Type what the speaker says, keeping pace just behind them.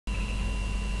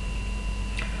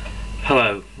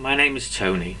Hello, my name is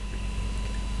Tony.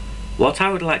 What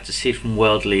I would like to see from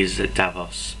world leaders at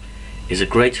Davos is a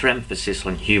greater emphasis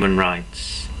on human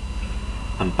rights.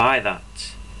 And by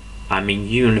that, I mean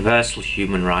universal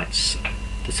human rights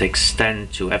that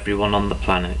extend to everyone on the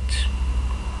planet.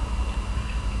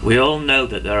 We all know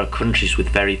that there are countries with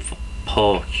very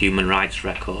poor human rights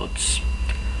records.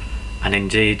 And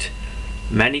indeed,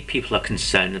 many people are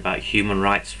concerned about human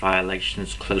rights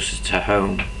violations closer to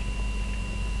home.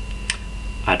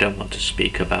 I don't want to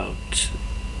speak about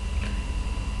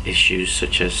issues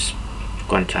such as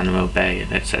Guantanamo Bay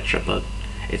and etc., but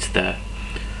it's there.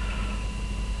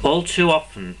 All too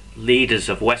often, leaders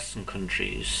of Western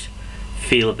countries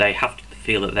feel that they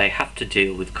have to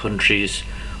deal with countries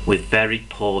with very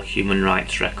poor human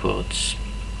rights records.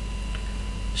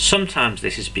 Sometimes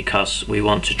this is because we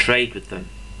want to trade with them.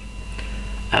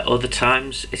 At other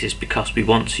times, it is because we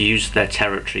want to use their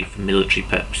territory for military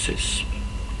purposes.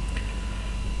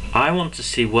 I want to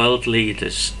see world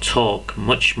leaders talk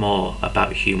much more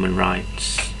about human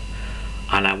rights,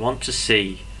 and I want to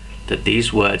see that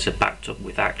these words are backed up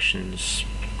with actions.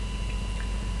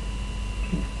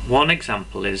 One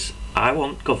example is I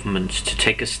want governments to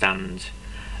take a stand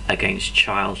against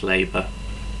child labour.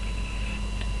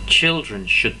 Children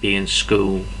should be in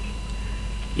school,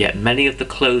 yet many of the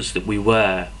clothes that we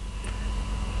wear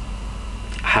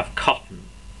have cotton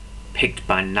picked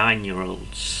by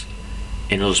 9-year-olds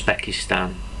in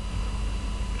Uzbekistan.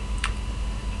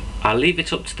 I'll leave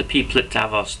it up to the people at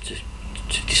Davos to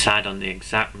decide on the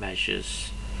exact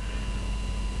measures,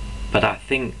 but I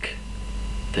think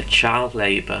that child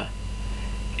labour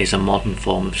is a modern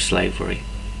form of slavery.